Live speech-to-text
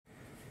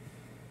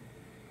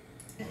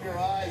Keep your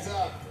eyes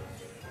up.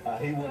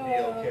 He would be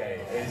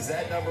okay. Is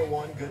that number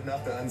one good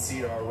enough to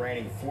unseat our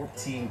reigning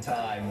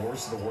 14-time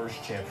worst of the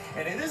worst champ?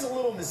 And it is a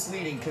little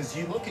misleading because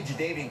you look at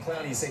Jadeveon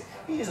Clowney and say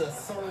he's a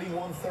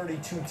 31,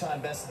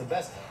 32-time best of the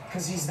best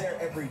because he's there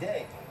every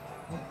day.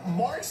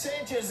 Mark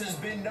Sanchez has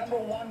been number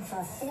one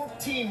for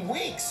 14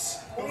 weeks.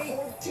 The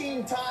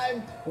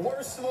 14-time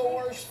worst of the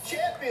worst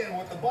champion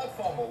with the butt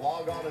fumble.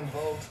 Log on and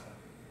vote.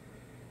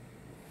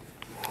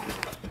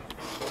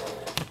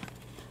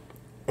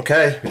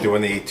 Okay, we're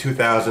doing the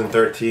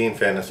 2013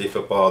 Fantasy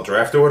Football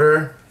Draft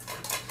Order.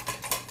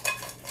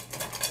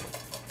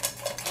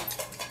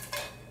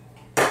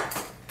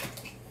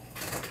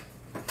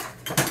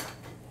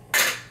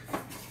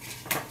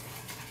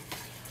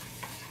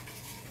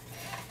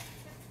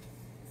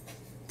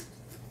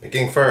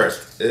 Picking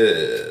first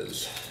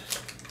is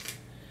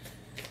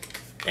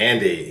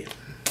Andy.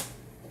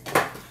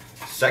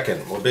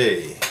 Second will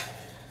be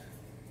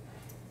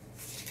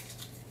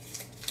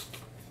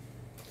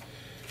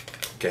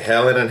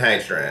Cahalan and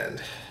Hagstrand.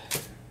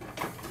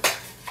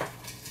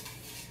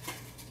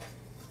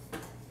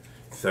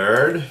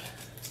 Third,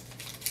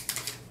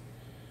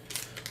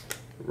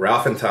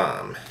 Ralph and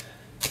Tom.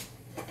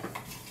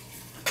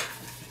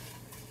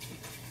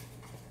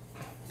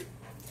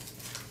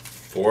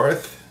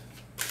 Fourth,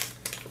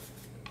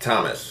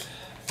 Thomas.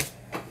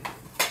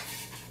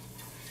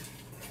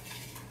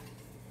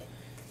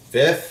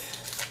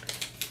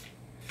 Fifth,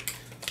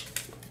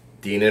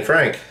 Dean and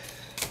Frank.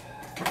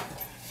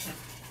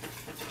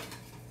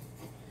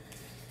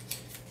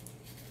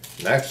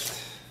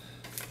 Next,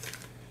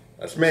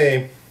 that's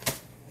me.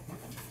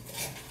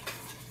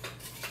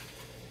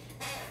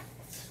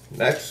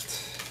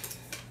 Next,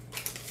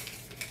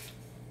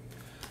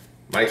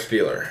 Mike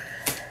Spieler.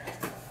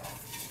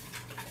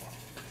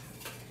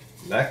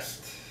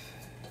 Next,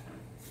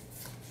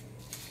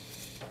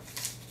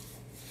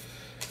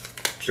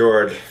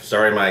 George.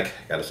 Sorry, Mike.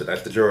 Gotta sit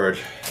next to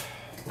George.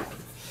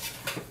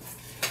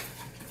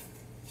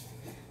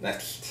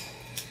 Next,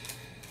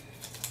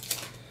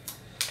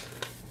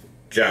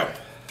 Joe.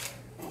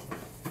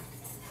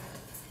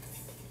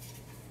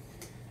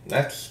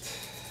 Next,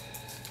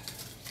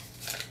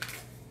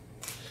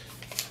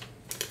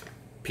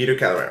 Peter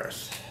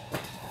Calaveras.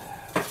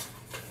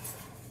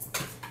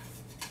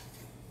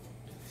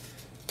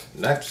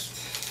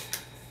 Next,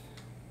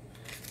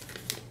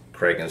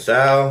 Craig and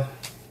Sal.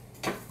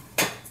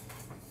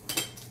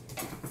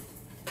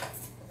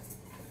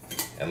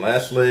 And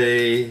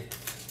lastly,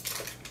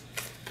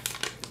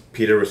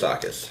 Peter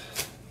Rosakis.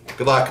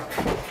 Good luck.